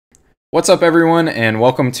What's up, everyone, and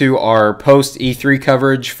welcome to our post E3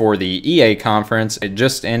 coverage for the EA conference. It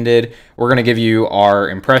just ended. We're going to give you our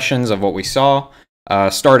impressions of what we saw.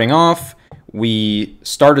 Starting off, we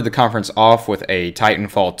started the conference off with a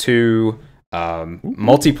Titanfall 2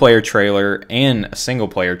 multiplayer trailer and a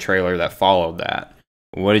single-player trailer that followed that.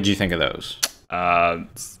 What did you think of those?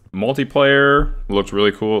 Multiplayer looked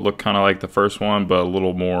really cool. It looked kind of like the first one, but a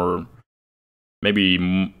little more,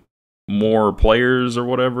 maybe more players or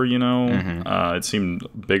whatever, you know. It seemed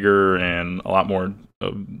bigger and a lot more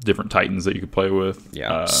different Titans that you could play with.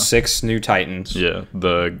 Yeah, 6 new Titans. Yeah,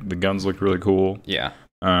 the guns looked really cool. Yeah.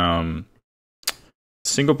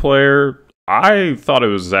 Single player, I thought it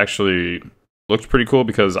was actually looked pretty cool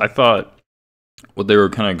because I thought what they were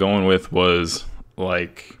kind of going with was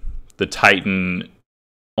like the Titan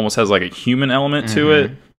almost has like a human element to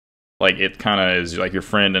it. Like it kind of is like your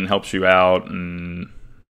friend and helps you out, and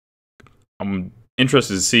I'm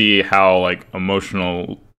interested to see how like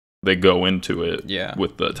emotional they go into it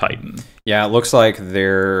with the Titan. Yeah, it looks like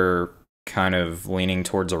they're kind of leaning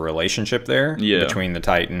towards a relationship there between the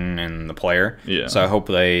Titan and the player. Yeah. So I hope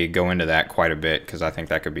they go into that quite a bit because I think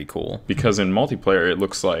that could be cool. Because in multiplayer, it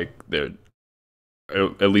looks like they're,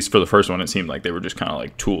 at least for the first one, it seemed like they were just kind of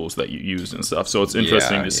like tools that you used and stuff. So it's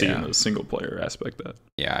interesting to see in the single player aspect that.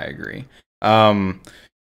 Yeah, I agree.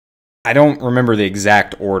 I don't remember the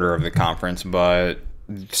exact order of the conference, but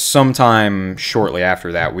sometime shortly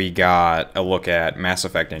after that, we got a look at Mass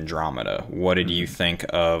Effect Andromeda. What did you think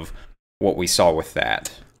of what we saw with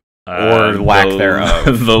that? Or lack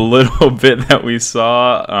thereof? The little bit that we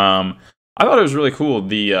saw, I thought it was really cool.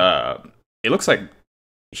 It looks like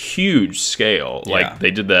huge scale. Like they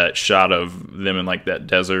did that shot of them in like that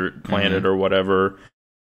desert planet or whatever,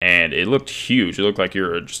 and it looked huge. It looked like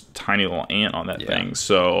you're just a tiny little ant on that thing.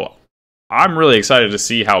 So I'm really excited to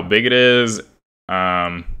see how big it is.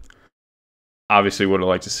 Obviously would have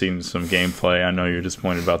liked to see some gameplay. I know you're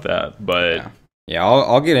disappointed about that, but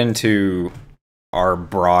I'll get into our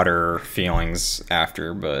broader feelings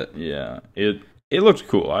after. But yeah, it looked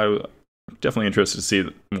cool. I'm definitely interested to see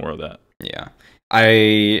more of that. Yeah,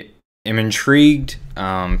 I am intrigued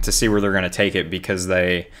to see where they're going to take it because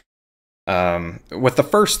they, with the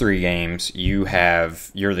first 3 games,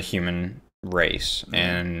 you're the human race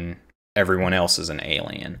and everyone else is an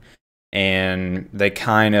alien. And they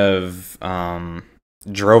kind of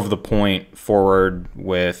drove the point forward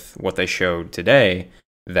with what they showed today,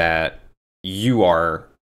 that you are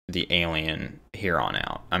the alien here on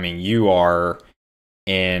out. I mean, you are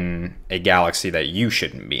in a galaxy that you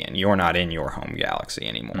shouldn't be in. You're not in your home galaxy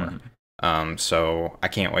anymore. So I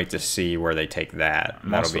can't wait to see where they take that.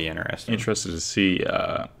 That'll be interesting. Interested to see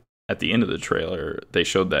at the end of the trailer, they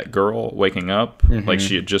showed that girl waking up, like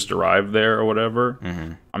she had just arrived there or whatever.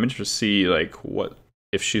 I'm interested to see like what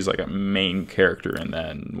if she's like a main character in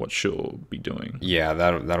that and what she'll be doing. Yeah,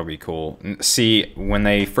 that'll be cool. See, when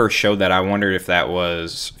they first showed that, I wondered if that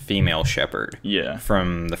was female Shepard. Yeah,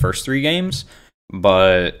 from the first 3 games,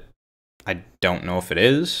 but I don't know if it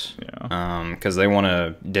is. Yeah, because they want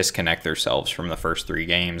to disconnect themselves from the first 3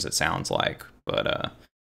 games. It sounds like, but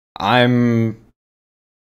I'm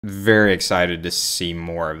very excited to see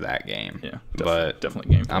more of that game. Yeah,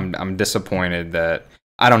 definitely game. I'm disappointed that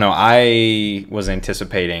I don't know. I was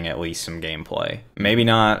anticipating at least some gameplay. Maybe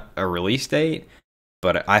not a release date,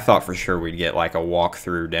 but I thought for sure we'd get like a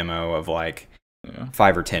walkthrough demo of like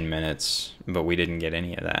 5 or 10 minutes, but we didn't get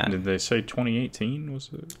any of that. Did they say 2018 was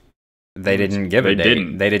it? They didn't give a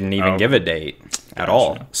date. They didn't even give a date at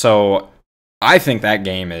all. So I think that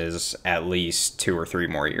game is at least 2 or 3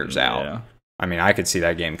 more years out. I mean, I could see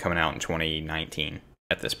that game coming out in 2019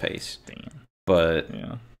 at this pace. Damn. But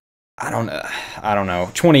I don't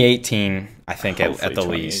know. 2018, I think at the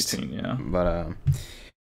least. Yeah. But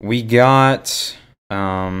we got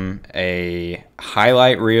a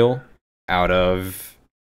highlight reel out of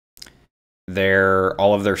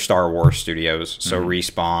all of their Star Wars studios. So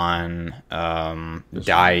Respawn,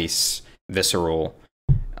 DICE, Visceral,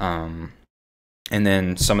 and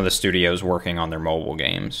then some of the studios working on their mobile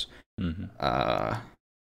games. I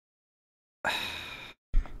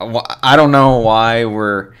don't know why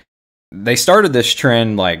they started this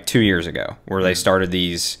trend like 2 years ago, where they started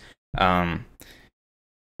these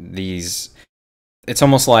it's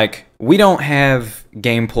almost like we don't have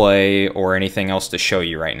gameplay or anything else to show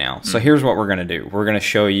you right now. So here's what we're going to do. We're going to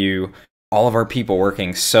show you all of our people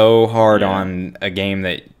working so hard on a game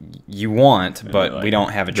that you want, but like, we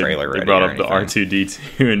don't have a trailer ready. They brought up the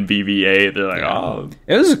R2-D2 and BB-8. They're like, oh,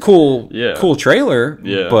 it was a cool trailer,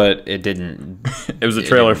 but it didn't. It was a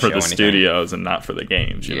trailer for the studios and not for the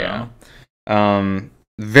games. You know.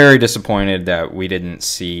 Very disappointed that we didn't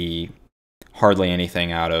see hardly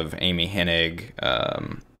anything out of Amy Hennig,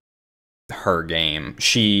 her game.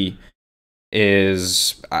 She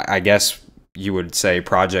is, I guess you would say,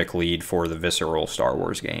 project lead for the Visceral Star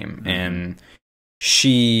Wars game, and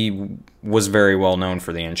she was very well known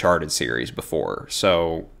for the Uncharted series before.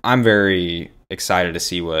 So I'm very excited to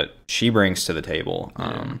see what she brings to the table.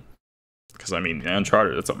 Because, I mean,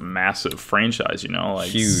 Uncharted, it's a massive franchise, you know? Like,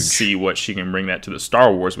 huge. See what she can bring that to the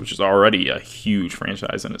Star Wars, which is already a huge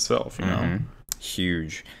franchise in itself, you know?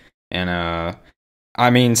 Huge. And, I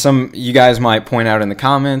mean, you guys might point out in the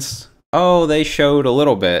comments, oh, they showed a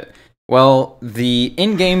little bit. Well, the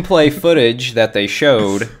in-gameplay footage that they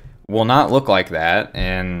showed will not look like that,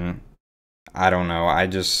 and I don't know,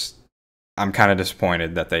 I'm kind of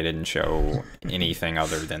disappointed that they didn't show anything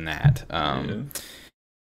other than that.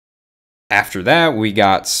 After that, we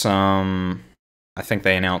got I think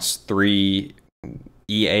they announced 3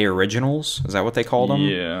 EA Originals, is that what they called them?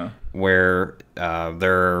 Yeah. Where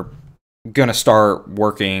they're going to start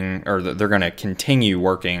working, or they're going to continue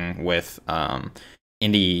working with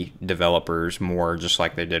indie developers more, just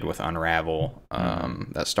like they did with Unravel,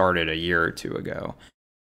 that started a year or 2 ago.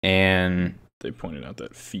 And they pointed out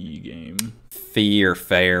that Fee game. Fee or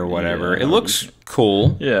Fae or whatever. It looks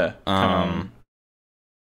cool. Yeah.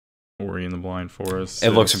 Ori and the Blind Forest. It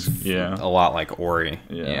looks a lot like Ori.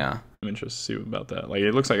 Yeah. I'm interested to see about that. Like,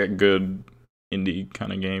 it looks like a good indie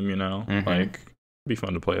kind of game, you know? Like, be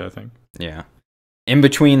fun to play, I think. Yeah. In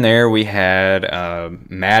between there, we had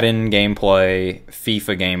Madden gameplay,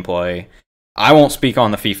 FIFA gameplay. I won't speak on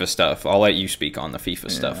the FIFA stuff. I'll let you speak on the FIFA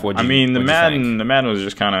stuff. The Madden was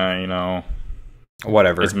just kind of, you know,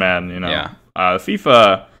 whatever. It's Madden, you know. Yeah.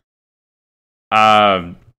 FIFA,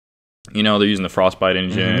 you know, they're using the Frostbite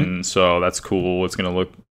engine, so that's cool. It's going to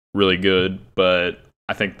look really good, but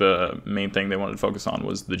I think the main thing they wanted to focus on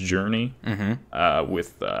was the journey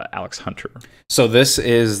with Alex Hunter. So this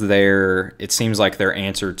is it seems like their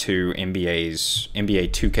answer to NBA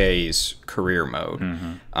 2K's career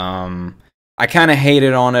mode. I kind of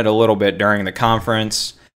hated on it a little bit during the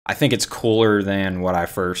conference. I think it's cooler than what I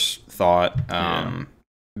first thought,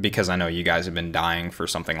 because I know you guys have been dying for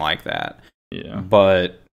something like that. Yeah.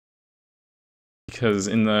 But because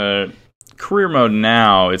in the career mode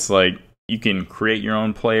now, it's like you can create your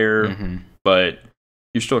own player, but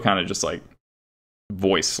you're still kind of just like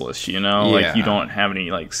voiceless, you know? Like, you don't have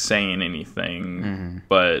any like saying anything,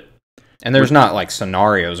 and there's not like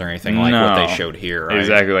scenarios or anything like what they showed here, right?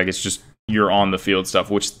 Exactly. Like, it's just you're on the field stuff,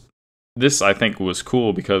 which this I think was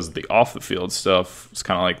cool because the off the field stuff is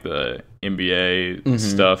kind of like the NBA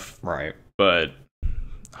stuff, right? But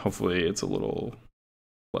hopefully it's a little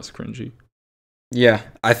less cringy. Yeah,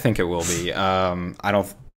 I think it will be.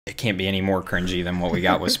 It can't be any more cringy than what we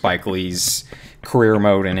got with Spike Lee's career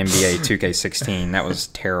mode in NBA 2K16. That was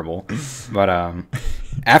terrible. But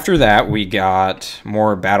after that, we got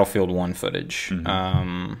more Battlefield 1 footage.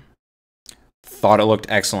 Thought it looked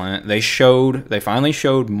excellent. They finally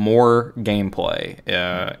showed more gameplay.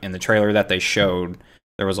 In the trailer that they showed,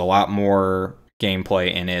 there was a lot more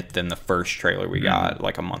gameplay in it than the first trailer we got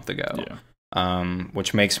like a month ago.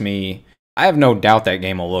 Which makes me... I have no doubt that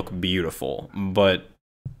game will look beautiful, but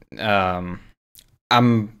I'm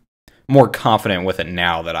more confident with it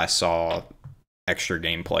now that I saw extra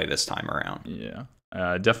gameplay this time around. Yeah,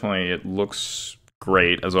 definitely. It looks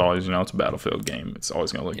great as always. You know, it's a Battlefield game. It's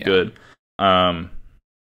always going to look good. Some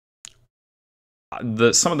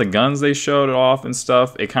of the guns they showed off and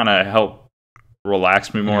stuff, it kind of helped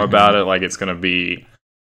relax me more about it. Like, it's going to be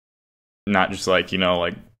not just like, you know,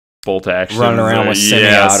 like bolt action, running around with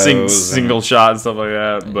single shot and stuff like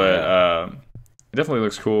that. But it definitely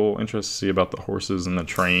looks cool. Interested to see about the horses and the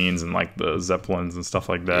trains and like the zeppelins and stuff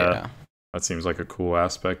like that. Yeah. That seems like a cool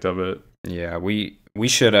aspect of it. Yeah, we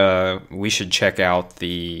should check out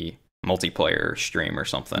the multiplayer stream or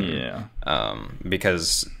something. Yeah.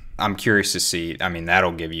 Because I'm curious to see. I mean,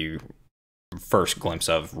 that'll give you first glimpse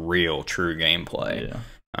of real, true gameplay.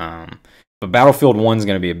 Yeah. But Battlefield 1's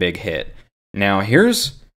going to be a big hit. Now,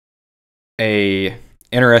 here's a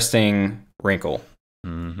interesting wrinkle.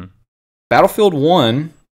 Battlefield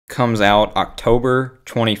 1 comes out October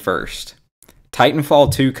 21st.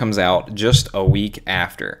 Titanfall 2 comes out just a week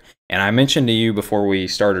after. And I mentioned to you before we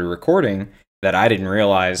started recording that I didn't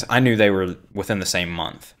realize. I knew they were within the same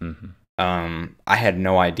month. I had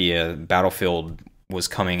no idea Battlefield was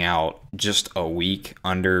coming out just a week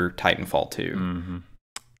under Titanfall 2.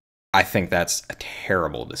 I think that's a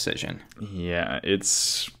terrible decision. Yeah,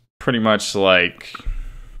 it's pretty much like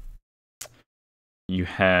you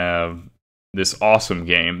have this awesome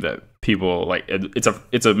game that people like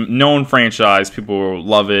it's a known franchise. People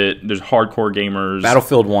love it. There's hardcore gamers.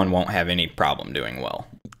 Battlefield 1 won't have any problem doing well.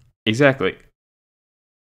 Exactly.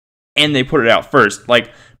 And they put it out first.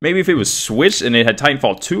 Like, maybe if it was switched and it had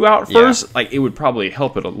Titanfall 2 out first, like, it would probably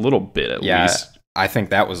help it a little bit at least. I think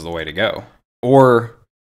that was the way to go. Or,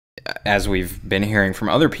 as we've been hearing from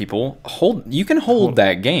other people, you can hold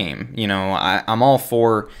that game. You know, I'm all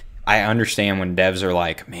for... I understand when devs are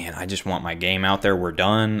like, man, I just want my game out there. We're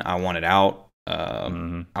done. I want it out. I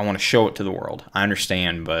want to show it to the world. I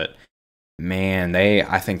understand, but, man,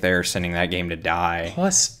 I think they're sending that game to die.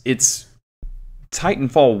 Plus,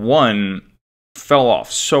 Titanfall 1 fell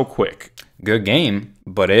off so quick. Good game,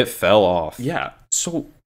 but it fell off. Yeah, so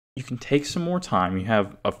you can take some more time. You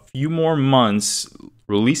have a few more months.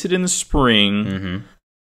 Release it in the spring.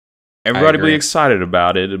 Everybody will be excited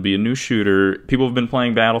about it. It'll be a new shooter. People have been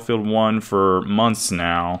playing Battlefield 1 for months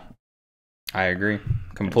now. I agree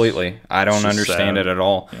completely. I don't understand it at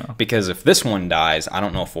all. Yeah. Because if this one dies, I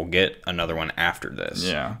don't know if we'll get another one after this.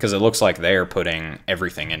 Yeah. Because it looks like they're putting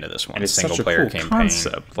everything into this one. And it's single such a player cool campaign.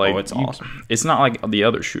 Concept. Like, it's awesome. It's not like the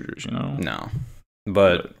other shooters, you know? No.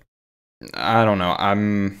 But I don't know.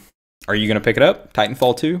 Are you going to pick it up?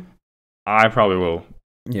 Titanfall 2? I probably will.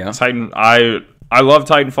 Yeah. I love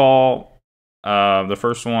Titanfall. The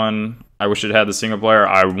first one, I wish it had the single player.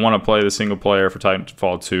 I want to play the single player for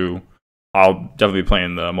Titanfall 2. I'll definitely be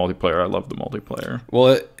playing the multiplayer. I love the multiplayer.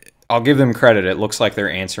 Well, I'll give them credit. It looks like they're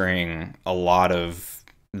answering a lot of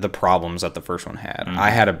the problems that the first one had. I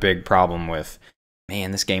had a big problem with,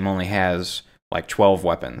 man, this game only has like 12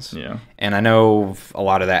 weapons. Yeah. And I know a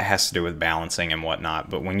lot of that has to do with balancing and whatnot,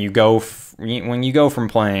 but when you go from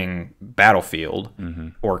playing Battlefield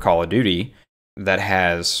or Call of Duty that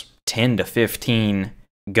has 10 to 15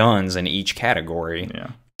 guns in each category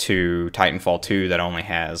to Titanfall 2 that only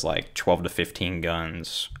has like 12 to 15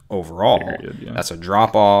 guns overall. Period, That's a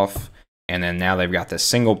drop off. And then now they've got this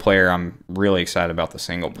single player. I'm really excited about the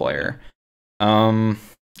single player.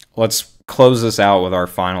 Let's close this out with our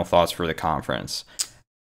final thoughts for the conference.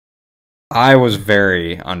 I was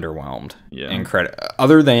very underwhelmed.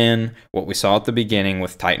 Other than what we saw at the beginning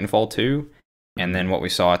with Titanfall 2, and then what we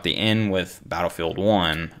saw at the end with Battlefield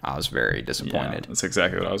 1, I was very disappointed. Yeah, that's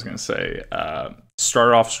exactly what I was going to say.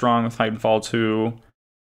 Started off strong with Titanfall 2.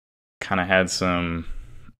 Kind of had some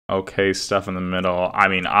okay stuff in the middle. I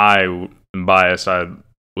mean, I am biased. I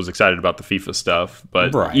was excited about the FIFA stuff,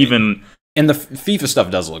 but even... And the FIFA stuff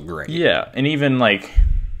does look great. Yeah, and even, like...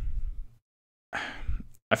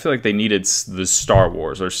 I feel like they needed the Star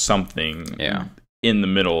Wars or something in the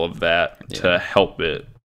middle of that to help it.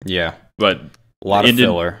 Yeah. But... A lot of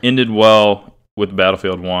filler. Ended well with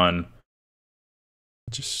Battlefield 1.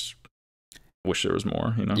 Just wish there was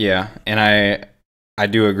more, you know? Yeah, and I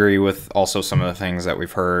do agree with also some of the things that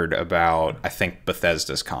we've heard about. I think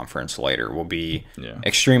Bethesda's conference later will be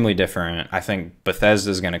extremely different. I think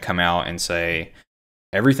Bethesda's going to come out and say,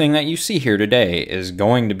 everything that you see here today is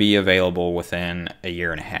going to be available within a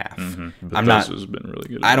year and a half. Bethesda's been really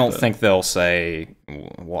good. I don't think they'll say,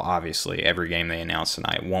 well, obviously, every game they announce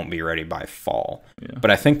tonight won't be ready by fall. Yeah.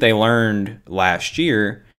 But I think they learned last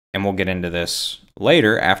year, and we'll get into this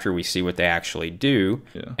later after we see what they actually do,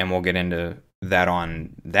 and we'll get into that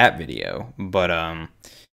on that video. But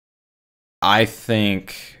I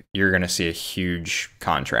think you're going to see a huge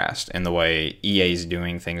contrast in the way EA's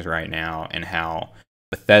doing things right now and how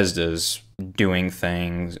Bethesda's doing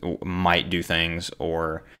things, might do things,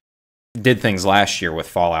 or did things last year with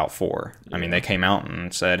Fallout 4. I mean, they came out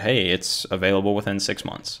and said, hey, it's available within 6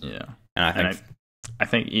 months. Yeah. And I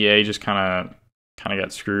think EA just kind of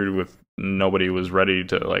got screwed with nobody was ready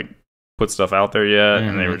to like put stuff out there yet,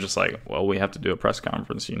 and they were just like, well, we have to do a press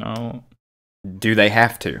conference, you know? Do they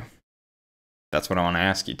have to? That's what I want to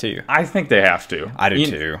ask you too. I think they have to. I do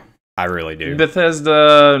too. I really do.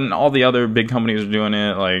 Bethesda and all the other big companies are doing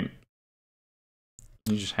it. Like,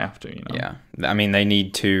 you just have to, you know? Yeah. I mean, they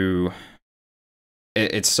need to...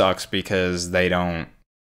 It sucks because they don't...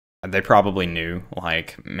 They probably knew,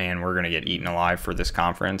 like, man, we're going to get eaten alive for this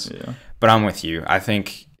conference. Yeah. But I'm with you. I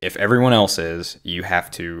think if everyone else is, you have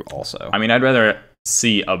to also. I mean, I'd rather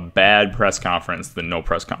see a bad press conference than no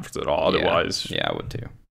press conference at all. Otherwise... Yeah, I would too.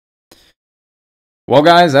 Well,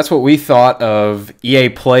 guys, that's what we thought of EA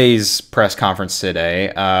Play's press conference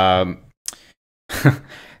today.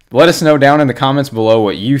 Let us know down in the comments below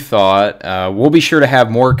what you thought. We'll be sure to have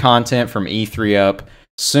more content from E3 up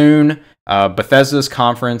soon. Bethesda's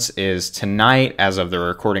conference is tonight as of the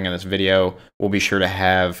recording of this video. We'll be sure to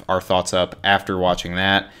have our thoughts up after watching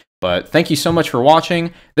that. But thank you so much for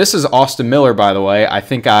watching. This is Austin Miller, by the way. I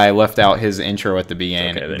think I left out his intro at the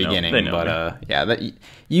beginning. They know But yeah,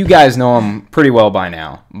 you guys know him pretty well by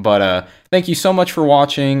now. But thank you so much for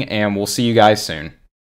watching, and we'll see you guys soon.